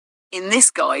In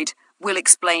this guide, we'll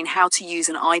explain how to use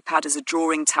an iPad as a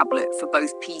drawing tablet for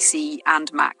both PC and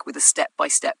Mac with a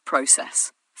step-by-step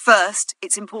process. First,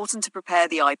 it's important to prepare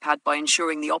the iPad by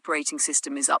ensuring the operating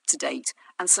system is up to date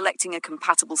and selecting a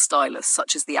compatible stylus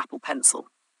such as the Apple Pencil.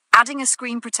 Adding a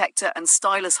screen protector and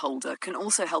stylus holder can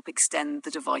also help extend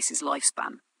the device's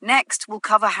lifespan. Next, we'll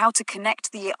cover how to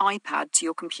connect the iPad to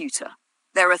your computer.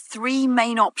 There are 3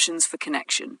 main options for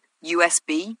connection: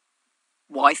 USB,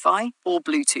 Wi-Fi, or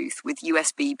Bluetooth, with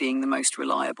USB being the most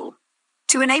reliable.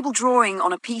 To enable drawing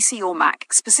on a PC or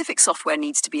Mac, specific software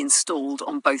needs to be installed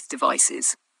on both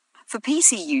devices. For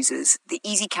PC users, the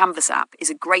Easy Canvas app is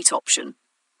a great option,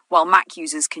 while Mac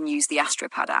users can use the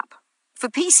AstroPad app. For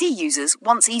PC users,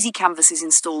 once Easy Canvas is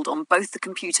installed on both the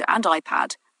computer and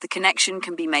iPad, the connection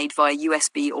can be made via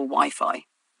USB or Wi-Fi.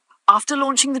 After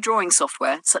launching the drawing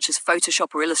software, such as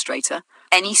Photoshop or Illustrator,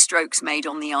 any strokes made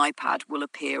on the iPad will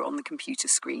appear on the computer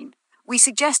screen. We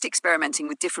suggest experimenting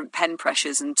with different pen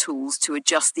pressures and tools to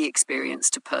adjust the experience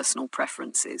to personal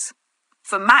preferences.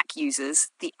 For Mac users,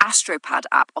 the AstroPad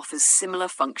app offers similar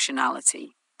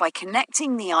functionality. By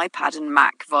connecting the iPad and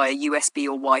Mac via USB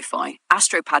or Wi-Fi,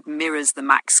 AstroPad mirrors the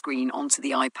Mac screen onto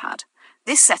the iPad.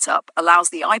 This setup allows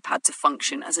the iPad to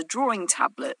function as a drawing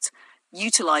tablet,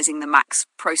 utilizing the Mac's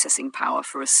processing power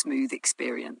for a smooth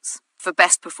experience. For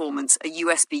best performance, a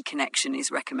USB connection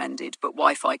is recommended, but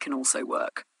Wi-Fi can also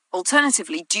work.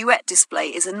 Alternatively, Duet Display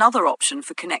is another option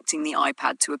for connecting the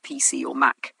iPad to a PC or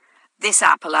Mac. This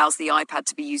app allows the iPad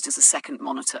to be used as a second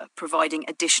monitor, providing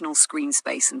additional screen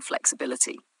space and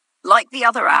flexibility. Like the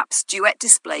other apps, Duet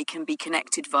Display can be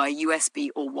connected via USB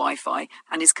or Wi-Fi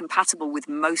and is compatible with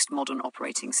most modern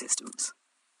operating systems.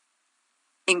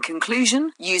 In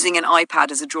conclusion, using an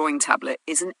iPad as a drawing tablet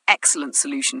is an excellent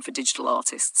solution for digital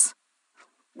artists.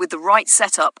 With the right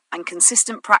setup and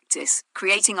consistent practice,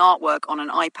 creating artwork on an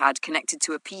iPad connected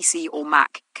to a PC or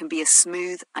Mac can be a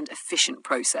smooth and efficient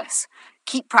process.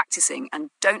 Keep practicing and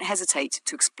don't hesitate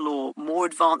to explore more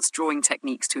advanced drawing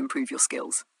techniques to improve your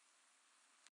skills.